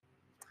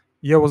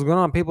Yo, what's going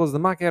on, people? It's the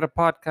Macchiato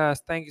Podcast.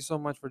 Thank you so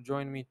much for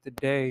joining me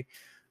today.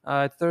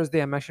 It's Thursday.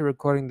 I'm actually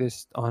recording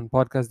this on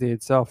podcast day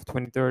itself,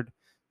 23rd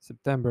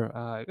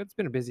September. It's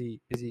been a busy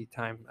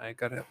time. I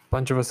got a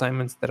bunch of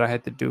assignments that I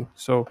had to do.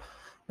 So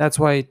that's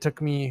why it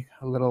took me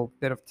a little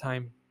bit of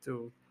time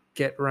to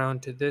get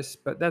around to this,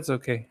 but that's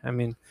okay. I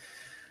mean,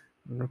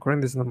 I'm recording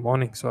this in the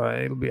morning, so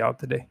it'll be out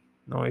today.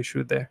 No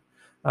issue there.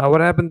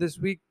 What happened this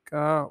week? Since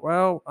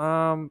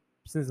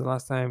the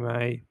last time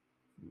I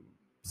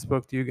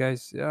spoke to you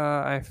guys.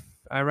 I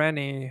ran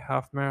a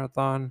half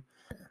marathon.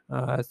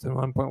 It's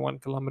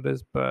 1.1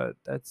 kilometers, but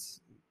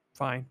that's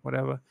fine.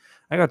 Whatever.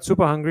 I got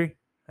super hungry.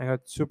 I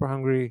got super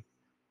hungry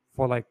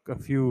for like a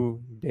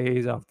few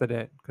days after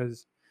that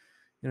because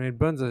it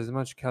burns as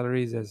much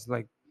calories as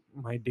like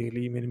my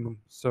daily minimum.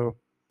 So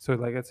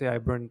like let's say I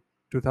burned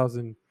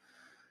 2,000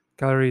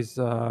 calories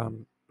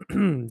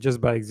just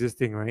by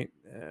existing, right?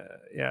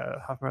 Yeah,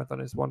 half marathon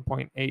is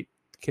 1.8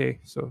 k.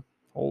 So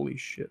holy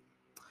shit.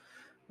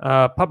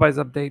 Popeyes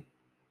update.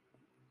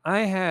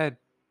 I had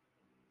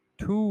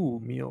two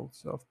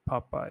meals of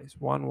Popeyes.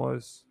 One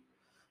was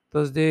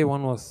Thursday,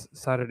 one was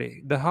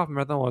Saturday. The half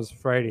marathon was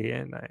Friday,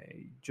 and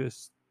I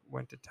just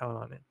went to town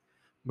on it.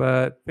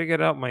 But figured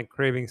out my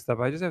craving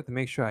stuff. I just have to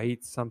make sure I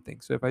eat something.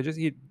 So if I just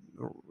eat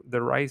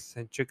the rice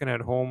and chicken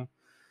at home,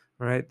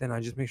 right, then I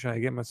just make sure I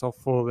get myself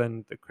full,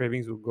 then the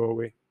cravings will go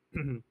away.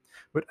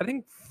 But I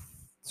think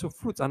so.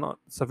 Fruits are not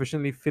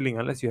sufficiently filling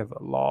unless you have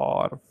a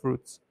lot of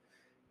fruits.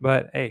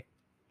 But hey,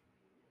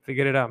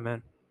 figure it out,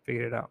 man.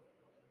 Figure it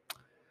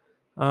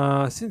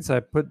out. Since I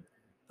put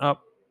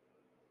up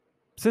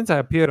since I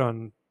appeared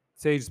on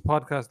Sage's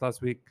podcast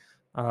last week,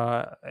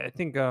 I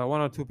think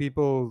one or two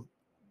people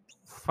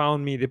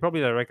found me. They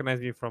probably like,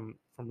 recognized me from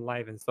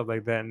live and stuff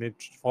like that, and they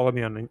follow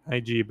me on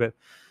IG. But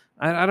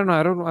I don't know.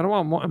 I don't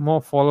want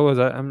more followers.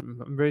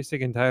 I'm very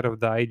sick and tired of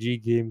the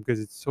IG game because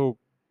it's so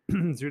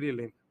it's really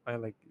lame. I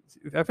feel like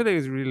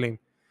it's really lame.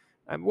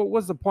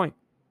 What's the point?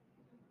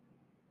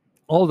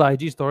 All the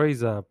IG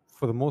stories are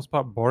for the most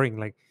part boring.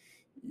 Like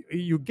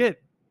you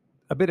get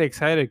a bit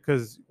excited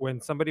because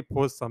when somebody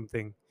posts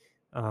something,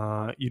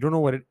 you don't know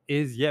what it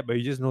is yet, but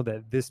you just know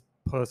that this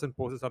person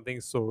posted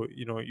something, so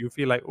you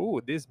feel like, oh,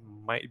 this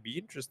might be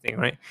interesting,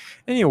 right?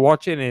 And you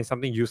watch it and it's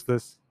something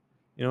useless.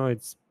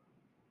 It's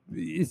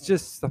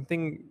just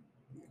something.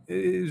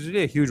 It's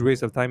really a huge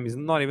waste of time. It's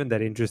not even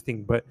that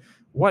interesting. But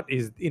what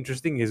is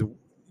interesting is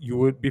you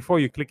would before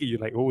you click it, you're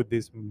like, oh,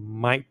 this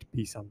might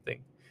be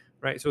something,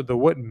 right? So the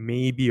word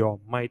maybe or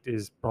might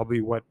is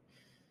probably what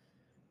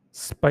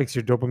spikes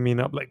your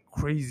dopamine up like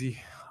crazy.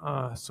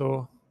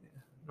 So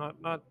not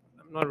I'm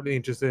not really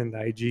interested in the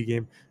IG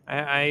game.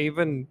 I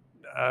even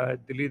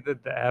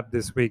deleted the app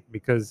this week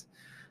because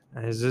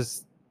I was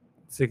just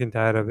sick and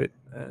tired of it.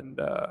 And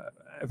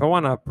if I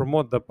want to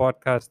promote the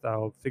podcast,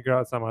 I'll figure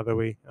out some other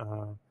way,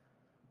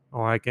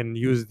 or I can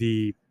use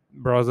the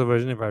browser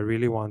version if I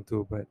really want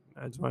to. But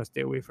I just want to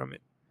stay away from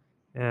it.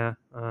 Yeah.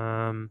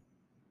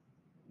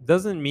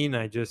 Doesn't mean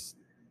I just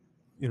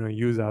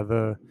use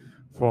other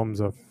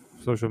forms of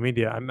social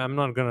media. I'm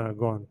not gonna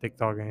go on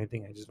TikTok or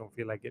anything. I just don't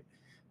feel like it.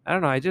 I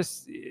don't know. I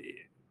just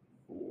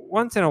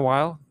once in a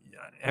while,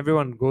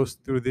 everyone goes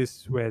through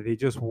this where they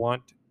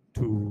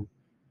to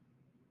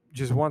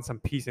just want some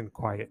peace and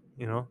quiet.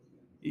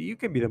 You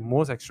can be the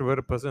most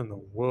extroverted person in the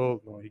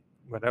world or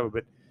whatever,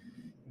 but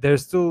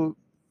there's still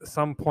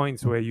some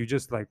points where you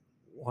just like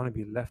want to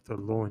be left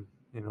alone.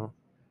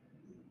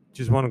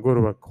 Just want to go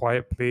to a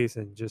quiet place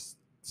and just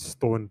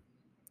stone.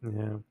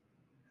 Yeah.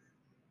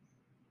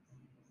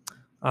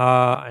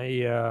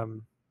 I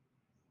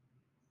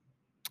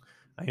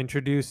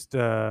introduced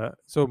so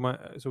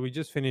we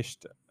just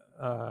finished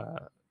uh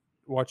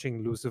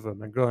watching Lucifer.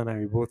 My girl and I,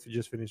 we both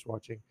just finished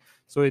watching.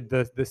 So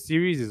the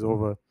series is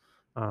over.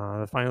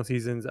 The final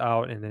season's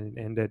out and then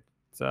it ended.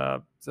 It's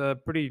a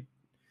pretty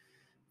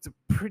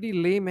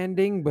lame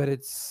ending, but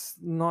it's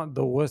not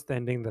the worst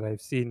ending that I've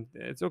seen.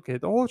 It's okay.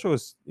 The whole show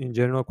is in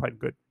general quite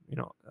good.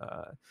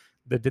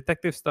 The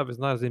detective stuff is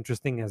not as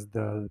interesting as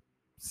the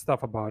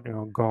stuff about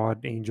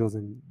God, angels,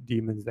 and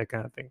demons, that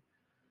kind of thing.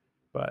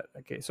 But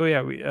okay, so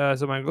yeah,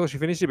 so my girl, she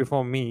finished it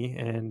before me,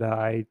 and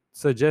I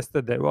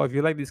suggested that, well, if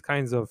you like these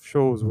kinds of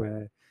shows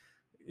where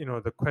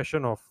the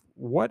question of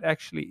what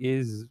actually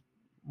is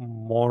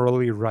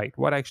morally right,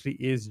 what actually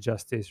is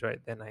justice, right,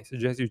 then I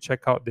suggest you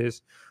check out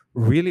this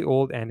really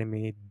old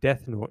anime,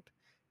 Death Note.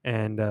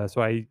 And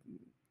so I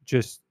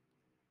just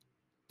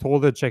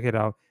told her to check it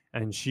out,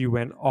 and she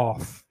went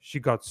off. She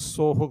got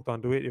so hooked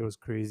onto it, it was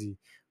crazy.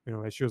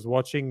 As she was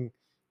watching,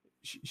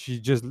 she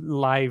just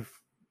live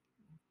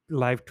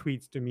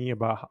tweets to me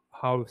about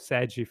how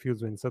sad she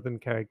feels when certain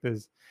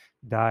characters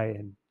die,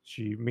 and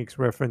she makes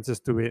references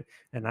to it,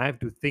 and I have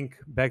to think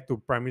back to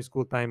primary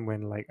school time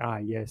when, like,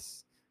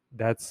 yes,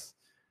 that's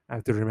I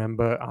have to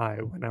remember,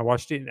 when I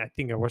watched it. I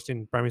think I watched it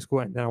in primary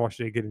school and then I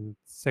watched it again in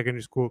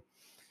secondary school.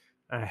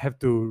 I have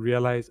to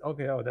realize,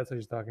 okay, oh, that's what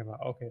she's talking about.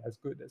 Okay, that's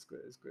good. Yeah.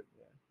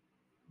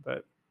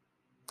 But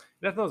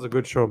that was a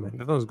good show, man.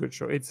 That was a good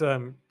show. It's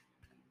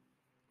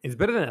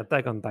better than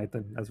Attack on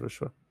Titan, that's for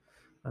sure.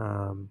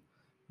 um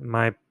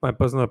my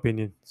personal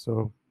opinion.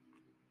 So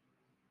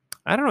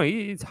I don't know.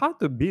 It's hard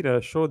to beat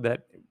a show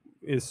that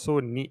is so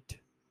neat,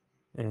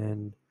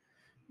 and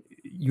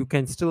you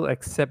can still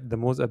accept the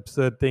most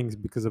absurd things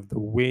because of the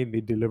way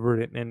they deliver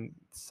it, and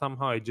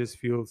somehow it just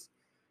feels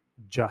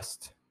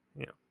just.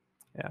 You know,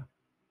 yeah.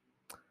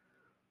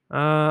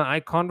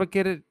 I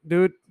convocated,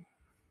 dude,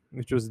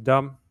 which was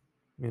dumb.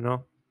 You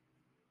know,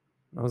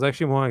 I was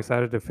actually more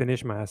excited to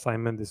finish my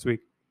assignment this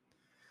week.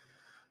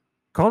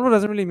 Convo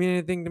doesn't really mean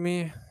anything to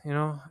me. You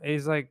know,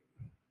 it's like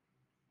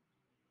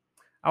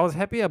I was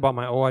happy about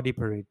my ORD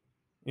parade.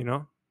 You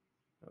know,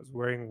 I was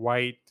wearing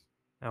white.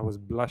 I was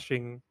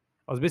blushing.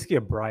 I was basically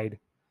a bride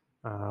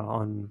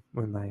on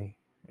when my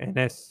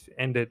NS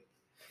ended.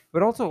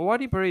 But also,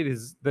 ORD parade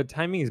is the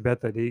timing is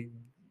better. The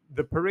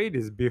parade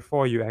is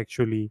before you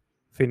actually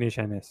finish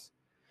NS.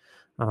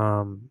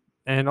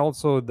 And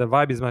also the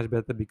vibe is much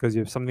better because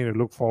you have something to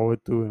look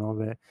forward to and all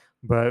that.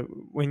 But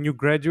when you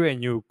graduate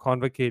and you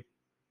convocate,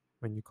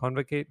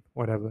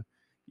 whatever,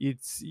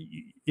 it's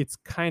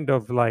kind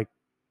of like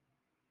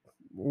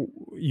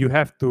you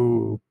have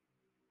to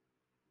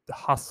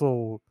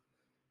hustle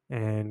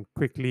and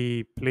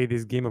quickly play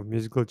this game of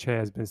musical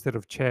chairs, but instead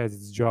of chairs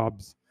it's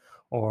jobs,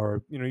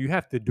 or you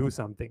have to do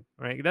something,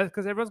 right? That's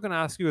because everyone's going to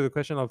ask you the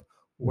question of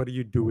what are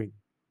you doing,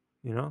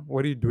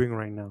 what are you doing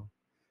right now.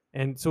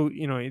 And so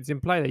it's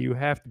implied that you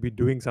have to be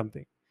doing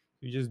something.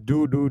 You just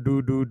do,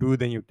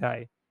 then you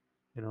die.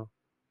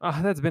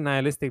 That's been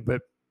nihilistic,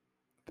 but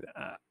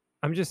uh,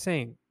 I'm just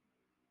saying.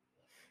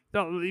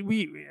 No,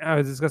 I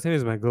was discussing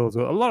this with my girls.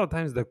 So a lot of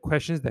times the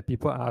questions that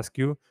people ask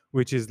you,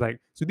 which is like,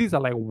 so these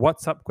are like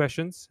what's up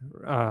questions.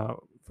 Uh,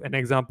 an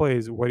example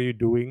is, what are you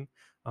doing?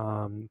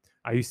 Are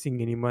you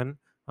seeing anyone?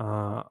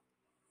 Uh,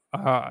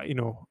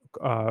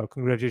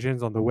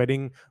 congratulations on the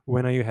wedding.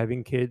 When are you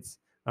having kids?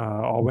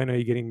 Or when are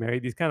you getting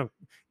married?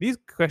 These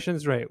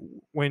questions, right?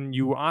 When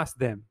you ask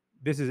them,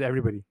 this is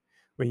everybody.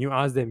 When you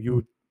ask them,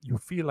 you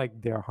feel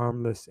like they're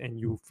harmless, and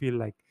you feel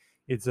like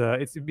it's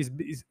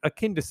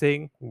akin to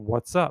saying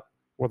what's up,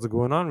 what's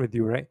going on with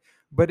you, right?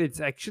 But it's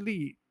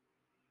actually,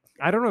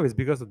 I don't know if it's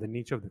because of the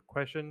nature of the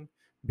question,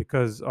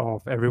 because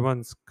of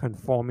everyone's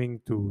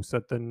conforming to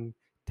certain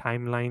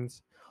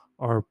timelines,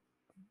 or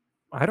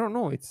I don't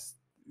know. It's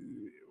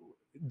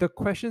the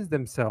questions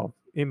themselves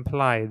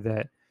imply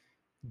that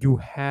you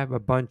have a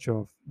bunch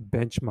of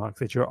benchmarks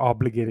that you're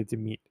obligated to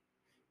meet.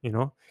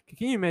 Can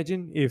you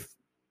imagine if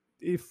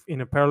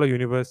in a parallel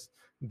universe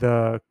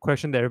the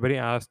question that everybody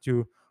asked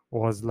you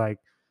was like,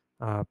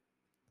 uh,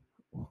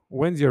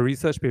 when's your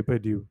research paper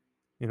due?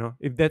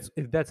 If that's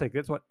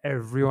what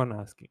everyone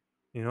asking.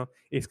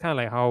 It's kind of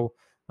like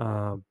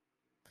how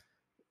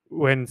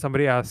when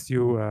somebody asks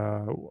you,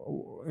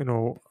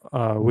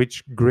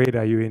 which grade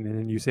are you in, and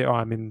then you say, "Oh,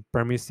 I'm in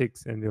primary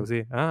six," and they'll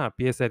say,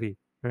 PSLE,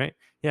 right?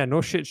 Yeah,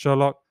 no shit,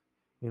 Sherlock.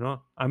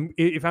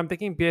 If I'm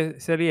taking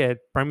PSLE at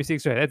primary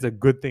six, right, that's a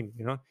good thing.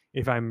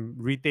 If I'm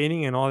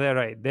retaining and all that,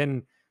 right,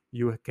 then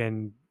you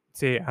can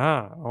say,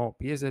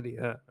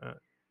 PSLE,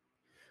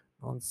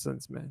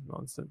 nonsense, man,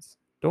 nonsense.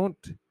 Don't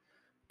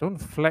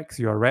flex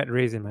your rat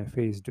race in my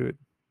face, dude.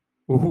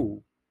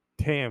 Ooh,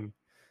 damn.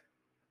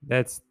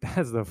 That's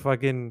the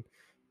fucking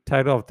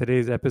title of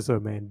today's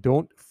episode, man.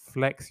 Don't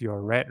flex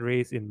your rat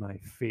race in my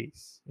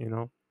face.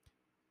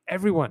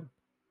 Everyone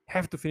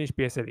have to finish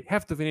PSLE,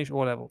 have to finish O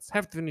levels,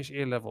 have to finish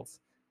A levels,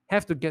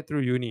 have to get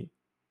through uni,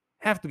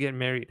 have to get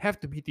married, have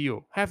to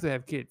PTO, have to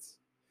have kids.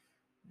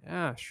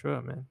 Yeah,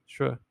 sure, man,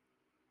 sure.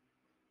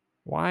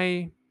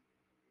 Why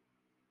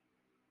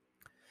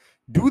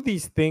do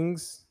these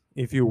things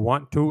if you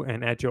want to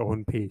and at your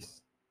own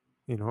pace?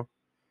 You know,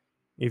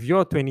 if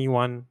you're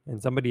 21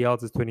 and somebody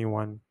else is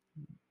 21,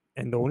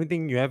 and the only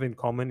thing you have in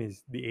common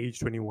is the age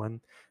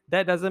 21,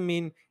 that doesn't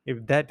mean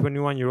if that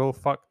 21-year-old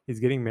fuck is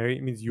getting married,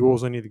 it means you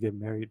also need to get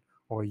married,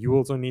 or you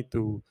also need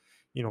to,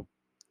 you know,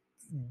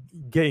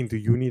 get into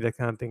uni, that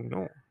kind of thing.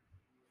 No.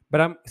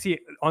 But I'm see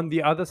on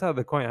the other side of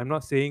the coin, I'm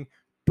not saying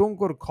don't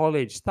go to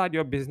college, start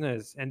your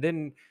business, and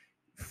then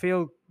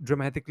fail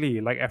dramatically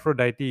like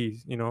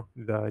Aphrodite,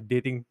 the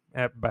dating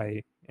app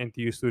by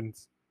NTU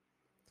students.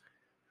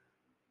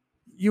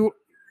 You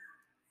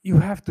you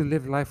have to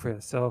live life for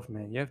yourself,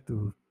 man.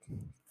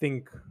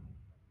 Think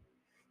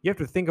you have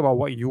to think about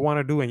what you want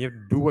to do, and you have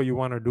to do what you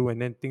want to do,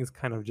 and then things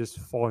kind of just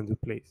fall into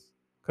place.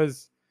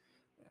 Because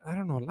I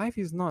don't know, life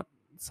is not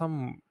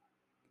some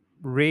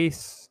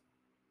race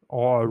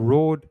or a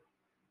road.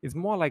 It's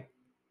more like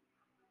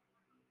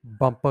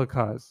bumper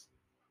cars.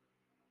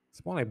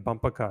 It's more like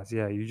bumper cars.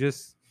 Yeah, you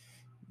just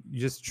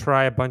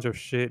try a bunch of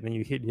shit, and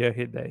you hit here,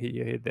 hit that, hit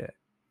here, hit that.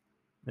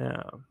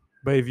 Yeah.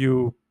 But if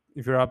you're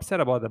upset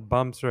about the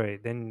bumps,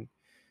 right, then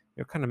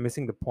you're kind of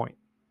missing the point.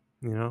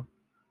 You know?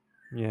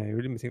 Yeah, you're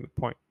really missing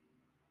the point.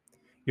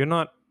 You're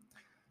not.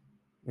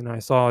 I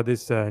saw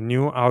this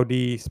new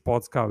Audi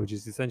sports car, which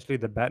is essentially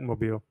the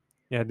Batmobile.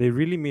 Yeah, they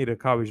really made a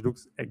car which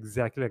looks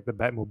exactly like the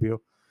Batmobile.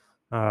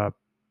 Uh,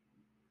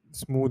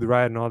 Smooth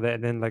ride and all that.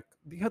 And then like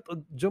they had a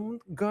German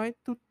guy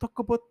to talk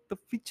about the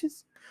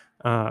features.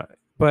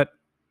 But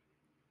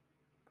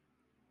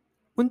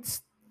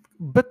once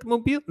But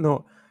mobile,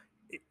 no,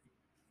 i-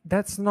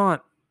 that's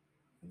not.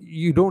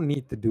 You don't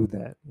need to do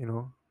that.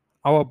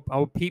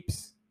 Our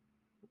peeps,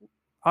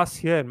 us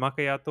here in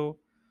Makayato.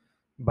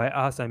 By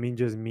us, I mean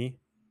just me.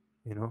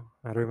 I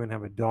don't even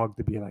have a dog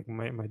to be like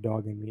my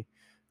dog and me.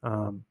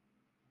 Um,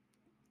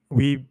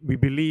 we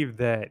believe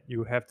that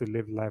you have to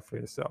live life for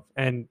yourself,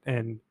 and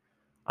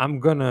I'm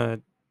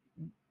gonna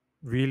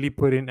really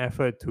put in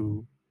effort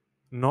to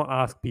not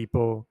ask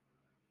people,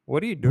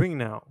 what are you doing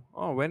now?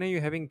 Oh, when are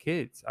you having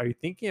kids? Are you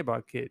thinking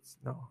about kids?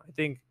 No, I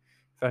think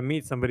if I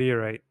meet somebody,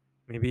 right,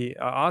 maybe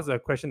I'll ask a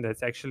question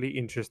that's actually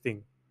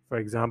interesting. For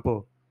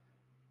example,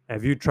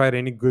 have you tried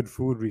any good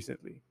food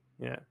recently?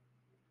 Yeah.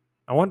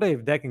 I wonder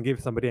if that can give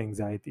somebody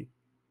anxiety.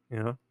 You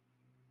know,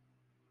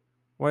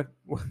 what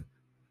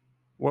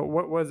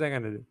what is that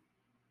gonna do?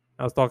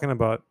 I was talking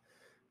about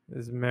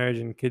this marriage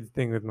and kids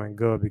thing with my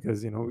girl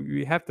because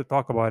we have to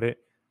talk about it.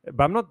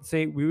 But I'm not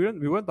saying we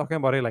weren't talking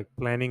about it like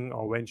planning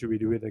or when should we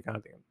do it, that kind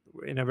of thing.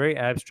 In a very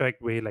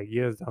abstract way, like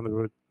years down the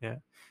road. Yeah.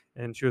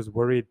 And she was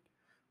worried.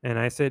 And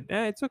I said,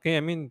 it's okay. I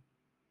mean,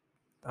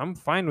 I'm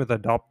fine with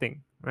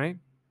adopting, right?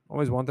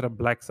 Always wanted a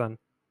black son.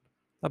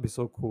 That'd be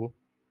so cool,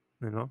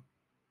 you know.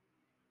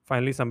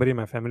 Finally somebody in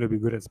my family will be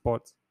good at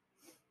sports.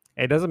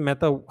 It doesn't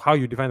matter how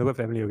you define the word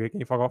family, okay? Can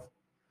you fuck off?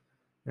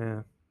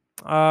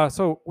 Yeah.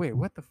 So wait,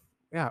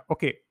 yeah,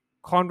 okay.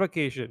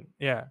 Convocation.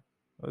 Yeah.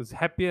 I was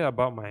happier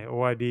about my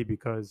ORD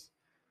because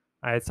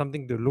I had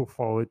something to look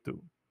forward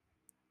to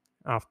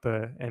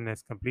after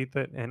NS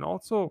completed. And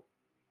also,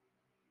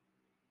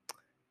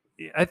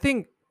 I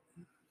think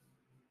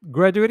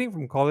graduating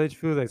from college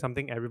feels like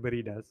something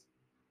everybody does.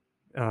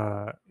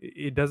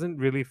 It doesn't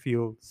really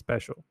feel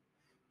special.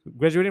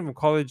 Graduating from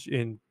college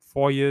in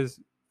 4 years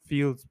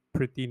feels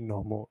pretty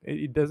normal.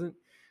 It doesn't,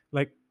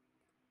 like,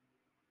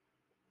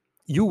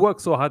 you work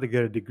so hard to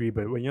get a degree,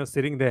 but when you're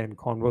sitting there in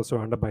Convo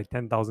surrounded by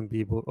 10,000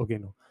 people, okay,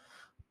 no,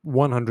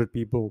 100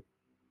 people,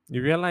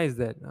 you realize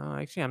that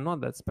actually I'm not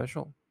that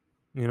special,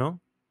 you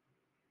know.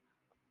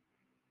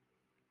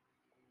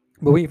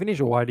 But when you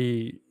finish ORD,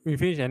 when you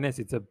finish NS,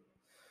 it's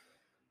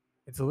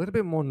a little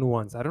bit more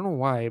nuanced. I don't know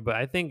why, but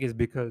I think it's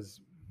because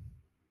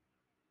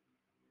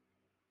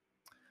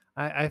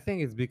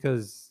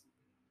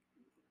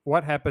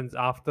what happens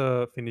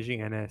after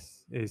finishing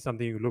NS is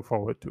something you look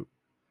forward to.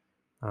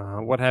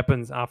 What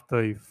happens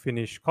after you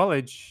finish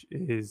college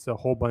is a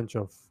whole bunch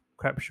of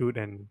crapshoot,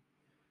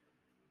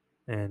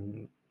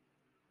 and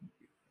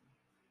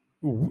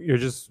you're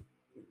just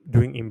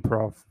doing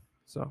improv.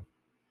 So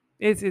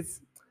it's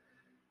it's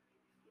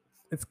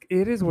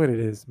it is what it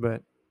is.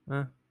 But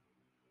uh,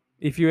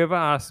 if you ever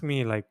ask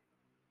me, like,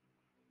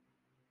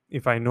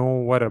 if I know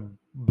what a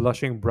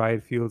blushing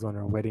bride feels on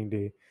her wedding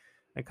day,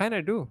 I kind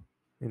of do.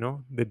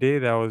 The day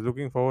that I was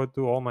looking forward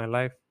to all my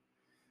life,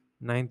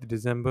 9th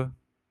December,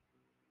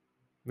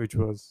 which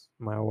was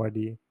my ORD.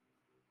 It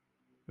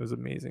was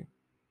amazing.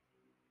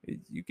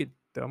 You get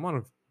the amount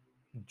of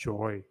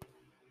joy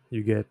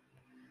you get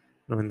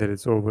knowing that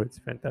it's over. It's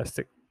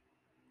fantastic.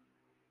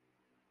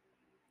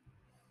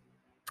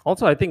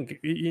 Also, I think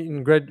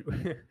in grad,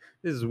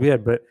 this is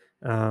weird, but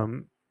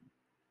um,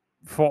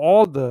 for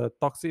all the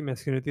toxic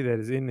masculinity that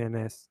is in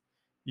NS,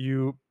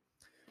 you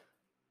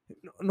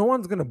no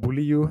one's gonna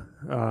bully you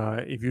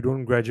if you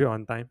don't graduate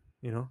on time.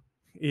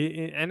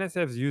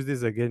 NSFs use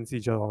this against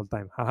each other all the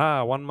time.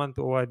 Haha, 1 month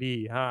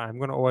ORD. Ha, I'm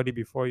gonna ORD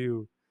before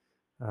you.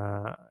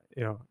 Uh,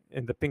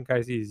 and the pink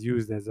IC is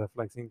used as a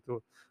flexing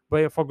tool.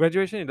 But for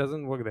graduation, it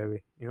doesn't work that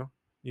way.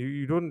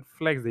 You don't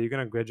flex that you're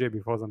gonna graduate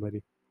before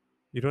somebody.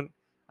 You don't.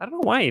 I don't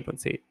know why you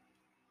don't say it.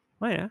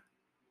 Why? Yeah?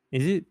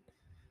 Is it?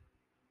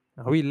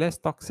 Are we less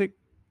toxic,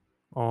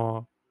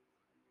 or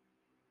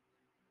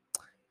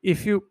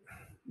if you?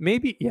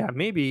 Maybe, yeah.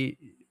 Maybe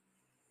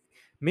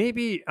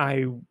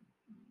I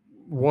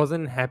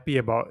wasn't happy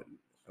about.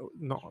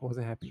 No, I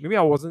wasn't happy. Maybe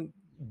I wasn't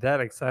that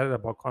excited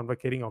about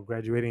convocating or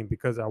graduating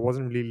because I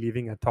wasn't really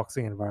leaving a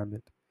toxic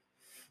environment.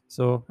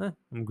 So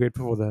I'm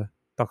grateful for the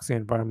toxic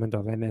environment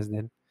of NS.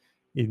 Then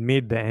it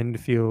made the end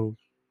feel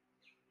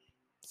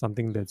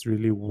something that's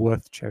really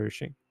worth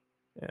cherishing.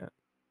 Yeah.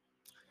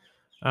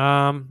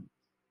 Um.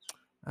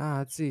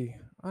 Let's see.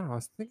 I don't know. I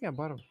was thinking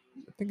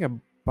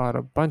about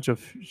a bunch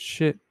of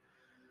shit.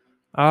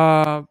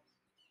 Uh.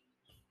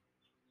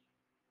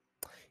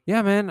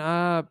 Yeah, man.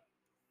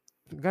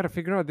 Got to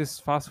figure out this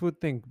fast food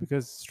thing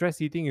because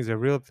stress eating is a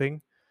real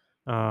thing.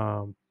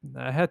 I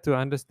had to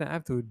understand. I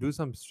have to do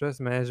some stress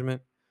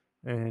management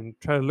and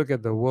try to look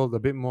at the world a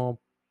bit more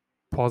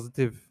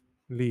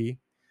positively,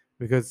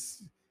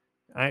 because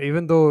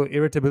even though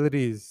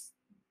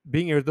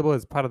being irritable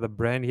is part of the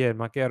brand here at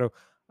Macchiato,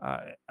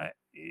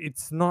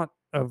 it's not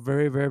a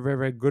very, very, very,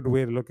 very good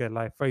way to look at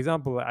life. For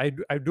example, I'm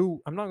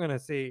not gonna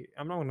say,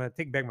 I'm not gonna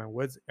take back my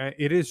words.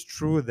 It is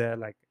true that,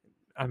 like,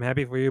 I'm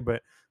happy for you,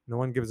 but no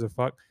one gives a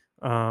fuck.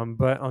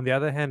 But on the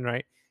other hand,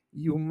 right,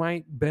 you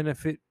might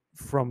benefit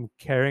from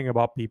caring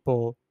about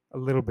people a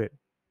little bit.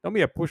 Don't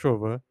be a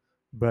pushover,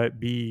 but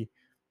be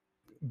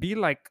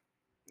like,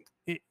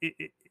 i i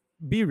i-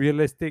 be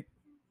realistic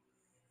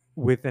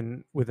with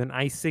an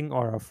icing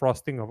or a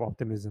frosting of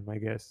optimism, I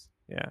guess.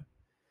 Yeah,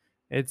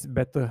 it's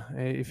better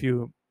if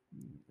you,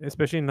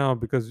 especially now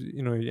because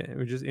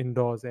we're just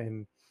indoors,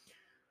 and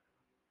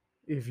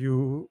if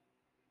you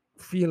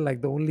feel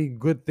like the only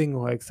good thing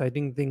or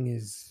exciting thing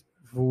is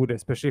food,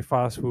 especially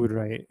fast food,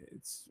 right?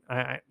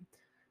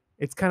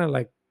 It's kind of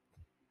like,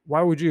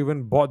 why would you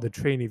even board the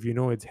train if you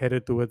know it's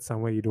headed towards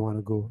somewhere you don't want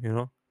to go?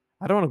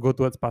 I don't want to go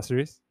towards Pasir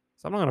Ris,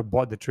 so I'm not gonna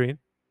board the train.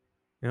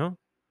 You know,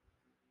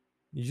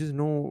 you just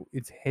know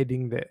it's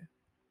heading there.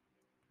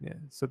 Yeah.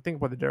 So think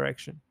about the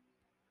direction.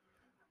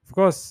 Of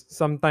course,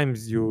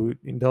 sometimes you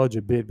indulge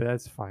a bit, but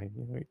that's fine.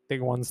 You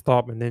take one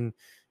stop and then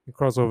you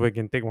cross over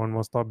again, take one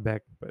more stop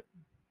back. But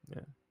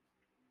yeah,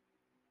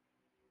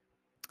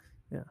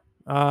 yeah.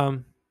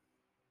 Um,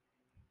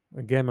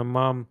 Again, my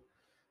mom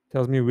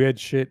tells me weird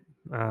shit.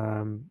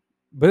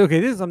 But okay,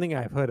 this is something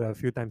I've heard a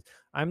few times.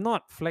 I'm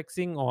not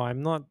flexing, or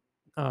I'm not,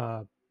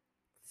 uh,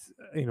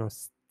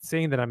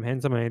 saying that I'm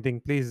handsome or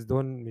anything. Please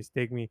don't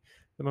mistake me.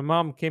 So my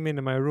mom came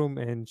into my room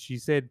and she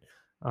said,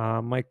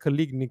 "My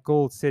colleague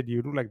Nicole said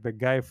you look like the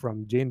guy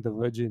from Jane the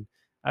Virgin."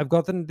 I've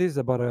gotten this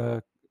about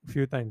a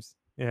few times.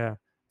 Yeah.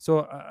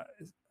 So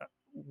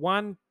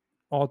one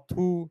or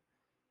two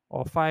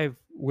or five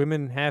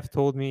women have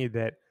told me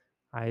that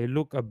I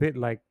look a bit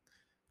like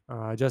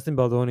Justin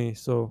Baldoni.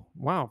 So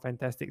wow,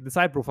 fantastic. The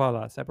side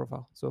profile, side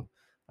profile. So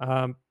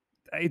um,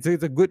 it's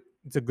a good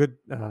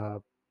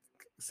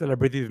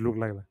celebrity to look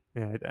like lah.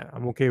 Yeah,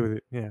 I'm okay with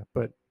it. Yeah,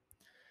 but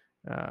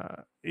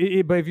but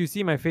if you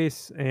see my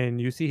face and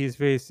you see his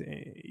face,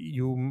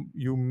 you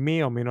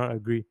may or may not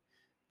agree.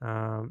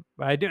 But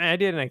I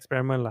did an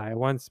experiment. Like, I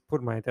once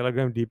put my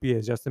Telegram DP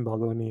as Justin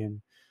Baldoni,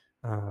 and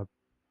uh,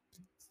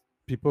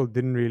 people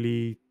didn't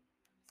really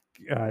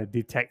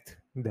detect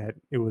that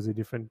it was a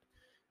different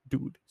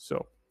dude.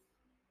 So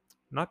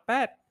not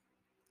bad.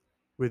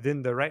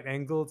 Within the right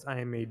angles,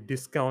 I am a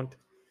discount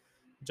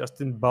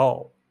Justin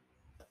Ball,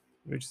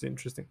 which is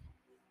interesting.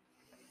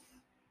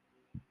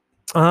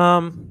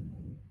 Um,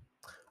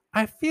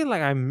 I feel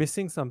like I'm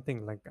missing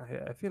something. Like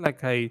I feel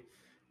like I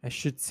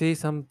should say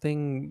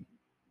something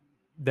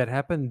that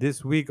happened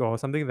this week or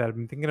something that I've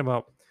been thinking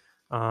about.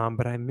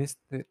 But I missed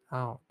it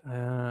out.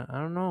 I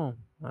don't know.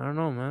 I don't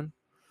know, man.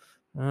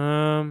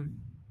 Um,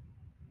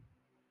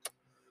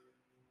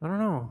 I don't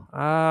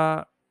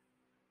know.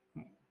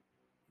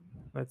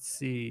 Let's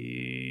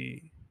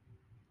see.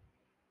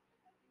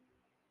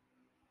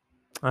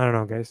 I don't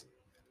know, guys.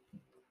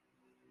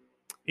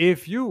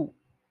 If you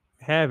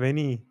have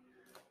anything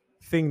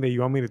that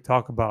you want me to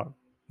talk about,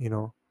 you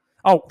know.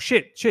 Oh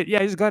shit. Yeah,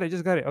 I just got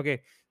it.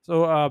 Okay.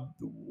 So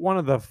one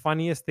of the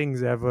funniest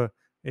things ever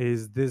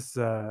is this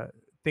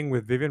thing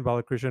with Vivian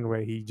Balakrishnan,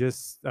 where he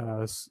just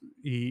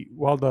he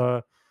while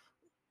the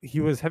he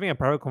was having a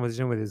private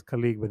conversation with his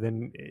colleague, but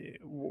then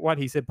what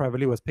he said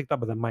privately was picked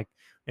up by the mic,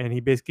 and he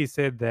basically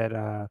said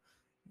that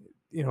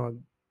you know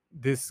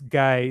this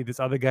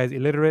other guy is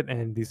illiterate,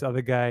 and this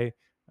other guy,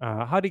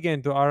 how did he get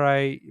into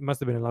RI? It must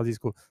have been a lousy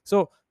school.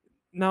 So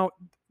now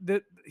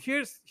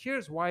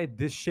here's why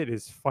this shit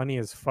is funny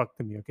as fuck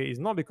to me. Okay, it's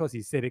not because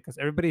he said it, because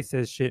everybody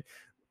says shit.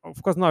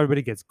 Of course, not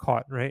everybody gets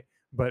caught, right?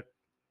 But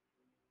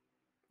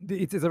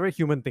it's a very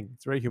human thing.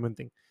 It's a very human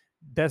thing.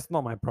 That's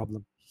not my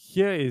problem.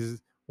 Here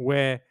is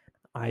where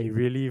I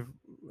really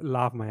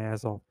laugh my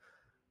ass off.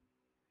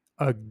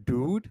 A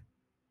dude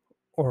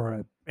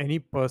or any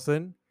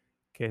person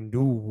can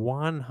do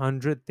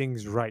 100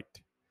 things right,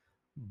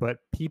 but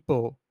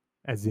people,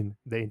 as in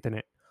the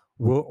internet,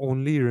 will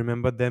only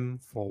remember them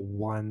for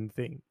one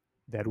thing.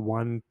 That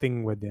one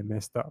thing where they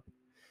messed up.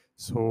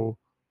 So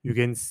you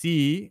can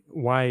see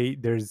why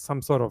there's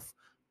some sort of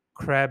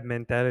crab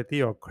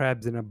mentality or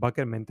crabs in a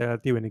bucket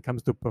mentality when it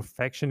comes to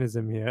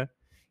perfectionism here.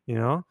 You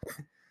know,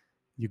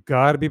 you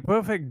gotta be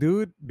perfect,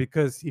 dude,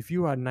 because if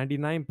you are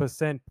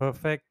 99%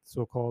 perfect,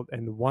 so called,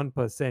 and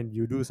 1%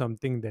 you do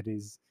something that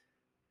is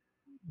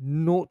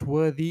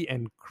noteworthy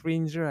and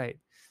cringe, right?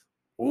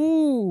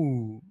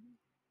 Ooh,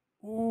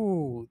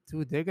 ooh,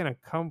 dude, they're gonna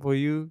come for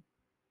you.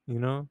 You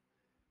know,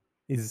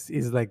 is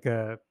like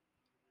a,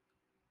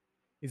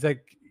 it's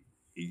like,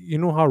 you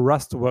know how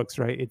rust works,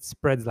 right? It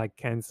spreads like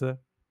cancer.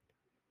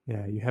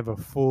 Yeah, you have a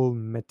full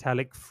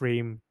metallic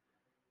frame.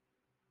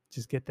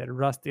 Just get that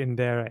rust in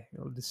there, right?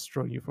 It'll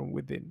destroy you from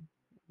within.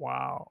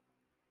 Wow.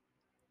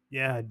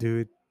 Yeah,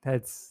 dude,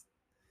 that's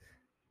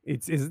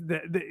it's is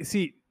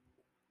see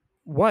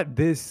what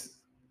this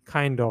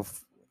kind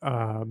of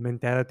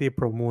mentality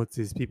promotes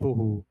is people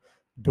who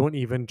don't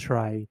even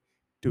try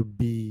to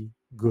be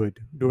good,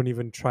 don't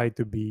even try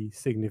to be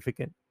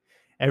significant.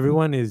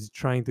 Everyone is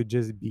trying to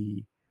just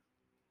be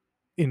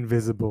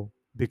invisible,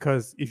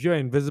 because if you're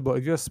invisible,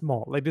 if you're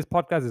small, like this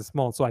podcast is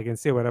small, so I can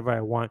say whatever I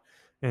want,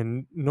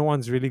 and no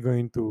one's really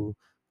going to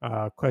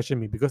question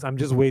me because I'm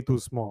just way too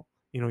small.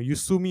 You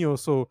sue me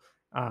also,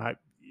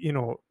 you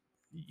know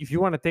if you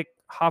want to take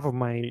half of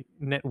my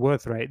net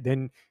worth, right,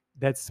 then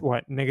that's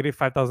what, negative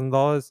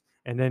 $5,000,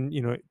 and then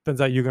it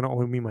turns out you're gonna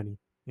owe me money.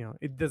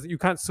 It doesn't, you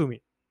can't sue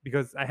me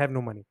because I have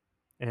no money.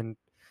 And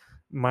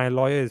my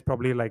lawyer is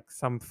probably like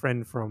some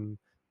friend from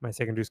my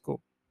secondary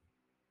school.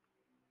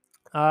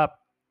 Uh,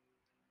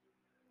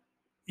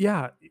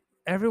 yeah,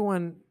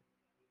 everyone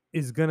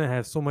is gonna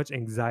have so much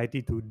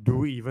anxiety to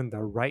do even the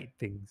right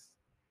things,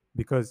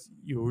 because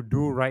you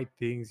do right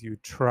things, you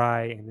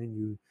try, and then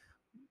you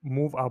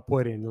move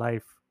upward in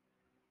life.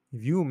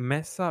 If you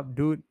mess up,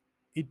 dude,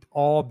 it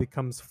all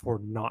becomes for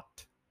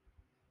naught.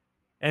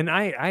 And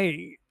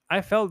I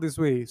felt this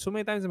way so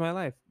many times in my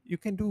life. You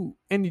can do,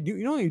 and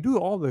you do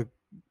all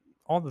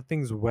the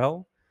things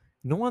well.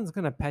 No one's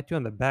gonna pat you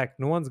on the back.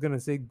 No one's gonna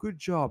say good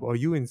job or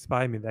you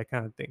inspire me, that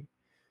kind of thing.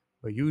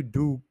 But you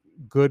do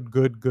good,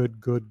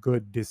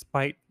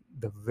 despite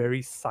the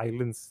very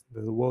silence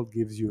that the world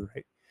gives you,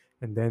 right?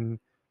 And then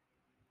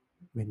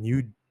when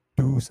you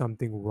do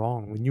something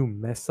wrong, when you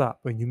mess up,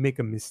 when you make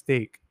a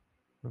mistake.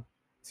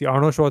 See,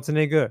 Arnold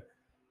Schwarzenegger,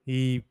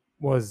 he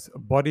was a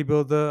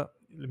bodybuilder,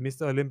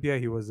 Mr. Olympia.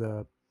 He was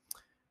a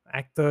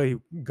actor,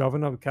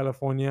 governor of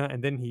California,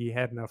 and then he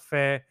had an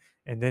affair,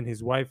 and then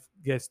his wife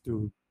gets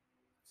to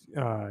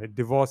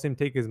divorce him,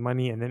 take his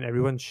money, and then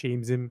everyone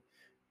shames him.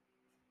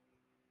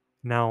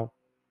 Now,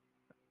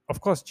 of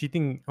course,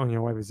 cheating on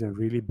your wife is a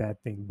really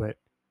bad thing, but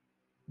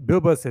Bill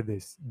Burr said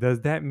this.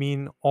 Does that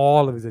mean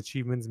all of his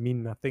achievements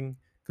mean nothing?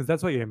 Because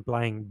that's what you're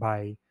implying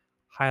by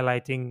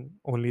highlighting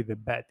only the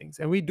bad things.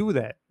 And we do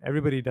that.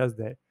 Everybody does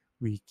that.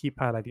 We keep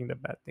highlighting the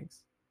bad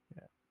things.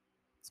 Yeah,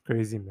 it's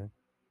crazy, man.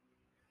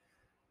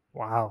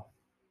 Wow.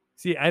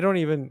 See, I don't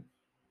even.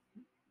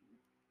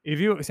 If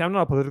you see, I'm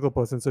not a political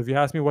person, so if you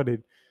ask me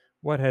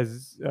what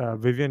has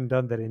Vivian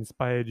done that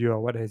inspired you, or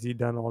what has he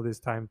done all this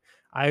time,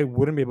 I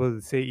wouldn't be able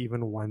to say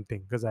even one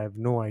thing because I have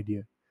no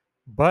idea.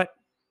 But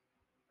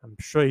I'm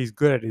sure he's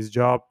good at his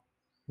job.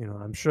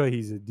 I'm sure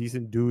he's a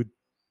decent dude,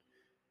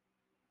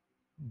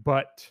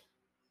 but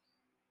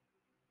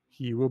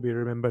he will be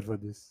remembered for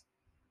this,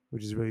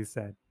 which is really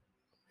sad.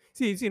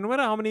 See, no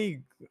matter how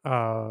many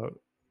uh,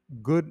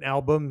 good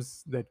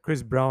albums that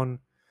Chris Brown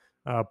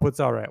puts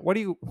out, right? What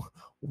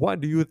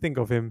do you think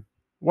of him?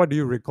 What do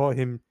you recall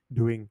him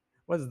doing?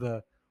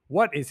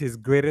 What is his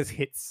greatest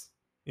hits?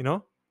 You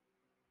know,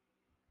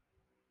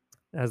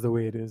 that's the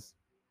way it is.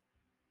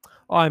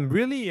 Oh, I'm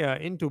really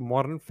into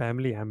Modern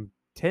Family. I'm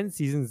 10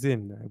 seasons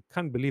in. I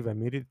can't believe I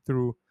made it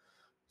through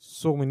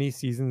so many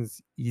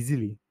seasons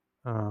easily.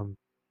 Um,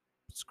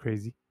 it's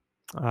crazy.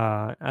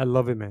 I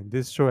love it, man.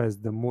 This show has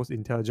the most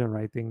intelligent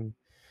writing.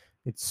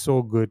 It's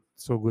so good,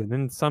 so good.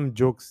 And some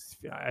jokes,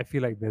 I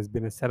feel like there's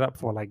been a setup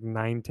for like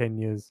 9, 10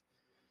 years,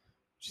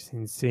 which is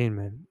insane,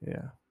 man.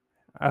 Yeah.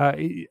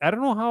 I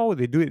don't know how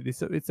they do it.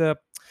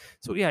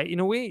 So yeah, in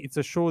a way, it's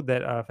a show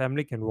that a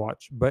family can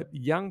watch, but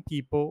young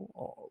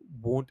people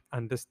won't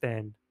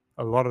understand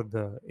a lot of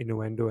the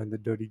innuendo and the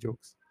dirty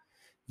jokes.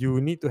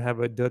 You need to have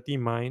a dirty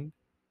mind,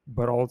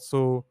 but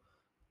also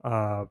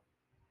uh,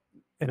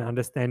 an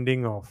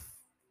understanding of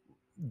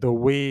the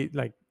way,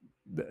 like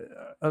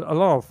a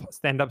lot of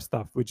stand-up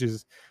stuff, which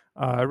is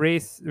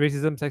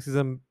racism,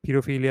 sexism,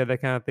 pedophilia,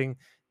 that kind of thing,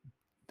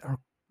 are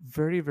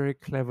very, very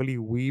cleverly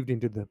weaved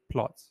into the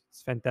plots.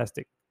 It's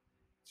fantastic.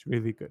 It's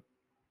really good.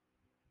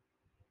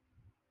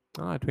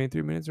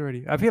 23 minutes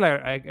already. I feel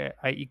like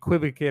I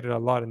equivocated a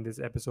lot in this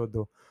episode,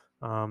 though.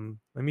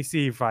 Let me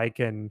see if I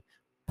can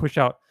push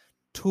out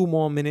 2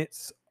 more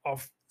minutes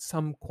of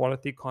some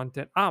quality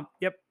content.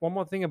 Yep. One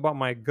more thing about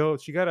my girl.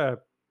 She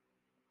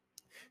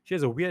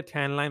has a weird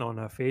tan line on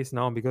her face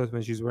now because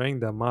when she's wearing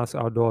the mask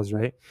outdoors,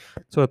 right?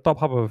 So the top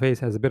half of her face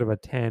has a bit of a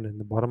tan, and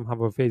the bottom half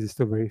of her face is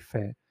still very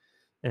fair.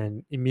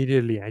 And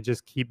immediately, I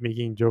just keep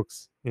making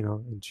jokes,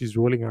 and she's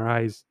rolling her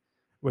eyes.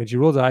 When she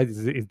rolls her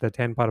eyes, it's the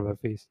tan part of her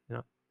face.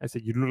 I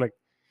said, you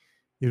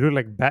look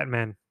like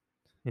Batman,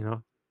 you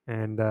know,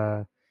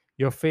 and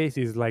your face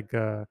is like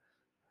a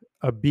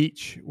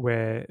beach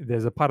where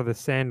there's a part of the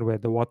sand where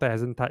the water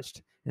hasn't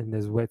touched, and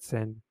there's wet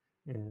sand.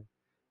 Yeah.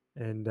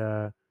 And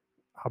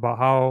about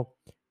how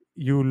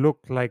you look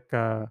like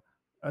the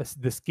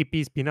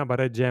Skippy's peanut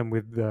butter jam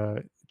with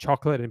the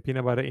chocolate and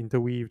peanut butter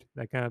interweaved,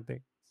 that kind of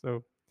thing.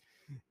 So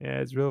yeah,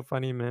 it's real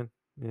funny, man.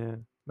 Yeah,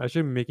 I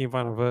should be making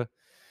fun of her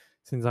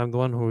since I'm the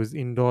one who's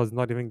indoors,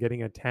 not even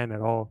getting a tan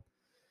at all.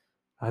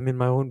 I'm in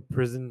my own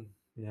prison.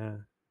 Yeah,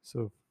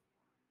 so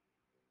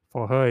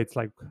for her, it's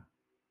like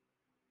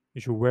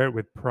you should wear it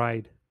with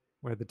pride.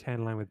 Wear the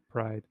tan line with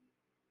pride.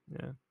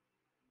 Yeah.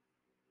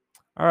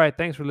 All right.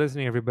 Thanks for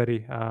listening,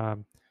 everybody.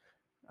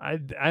 I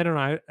don't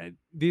know.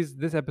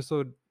 This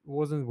episode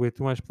wasn't with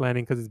too much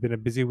planning because it's been a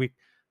busy week.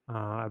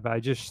 But I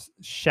just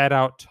shout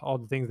out all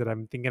the things that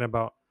I'm thinking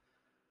about.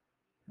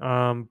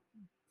 Um,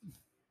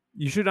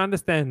 you should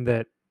understand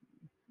that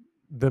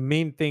the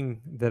main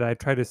thing that I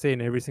try to say in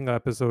every single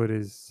episode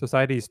is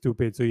society is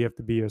stupid, so you have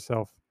to be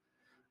yourself.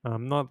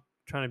 I'm not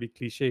trying to be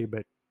cliche,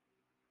 but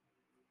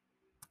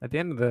at the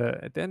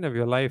end of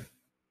your life,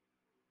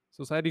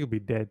 society will be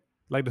dead.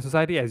 Like the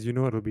society as you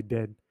know it will be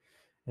dead,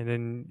 and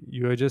then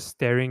you're just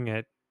staring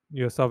at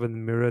yourself in the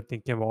mirror,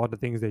 thinking about all the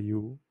things that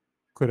you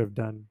could have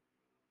done,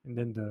 and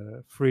then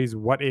the phrase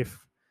 "what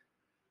if"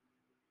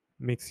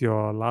 makes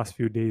your last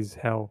few days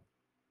hell.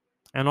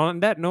 And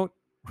on that note,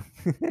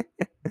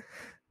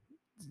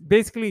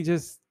 Basically,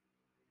 just,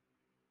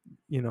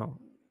 you know,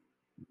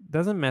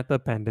 doesn't matter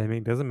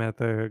pandemic, doesn't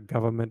matter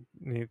government,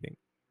 anything.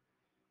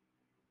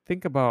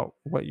 Think about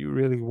what you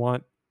really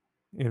want,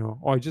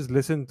 or just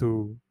listen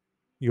to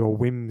your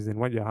whims and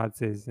what your heart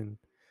says and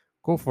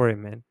go for it,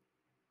 man.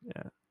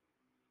 Yeah.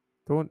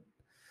 Don't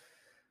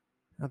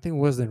Nothing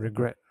worse than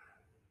regret.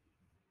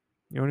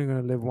 You're only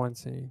gonna live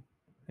once,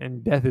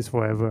 and death is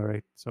forever,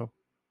 right? So,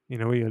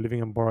 you're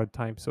living on borrowed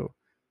time. So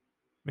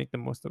make the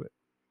most of it.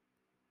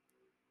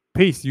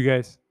 Peace, you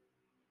guys.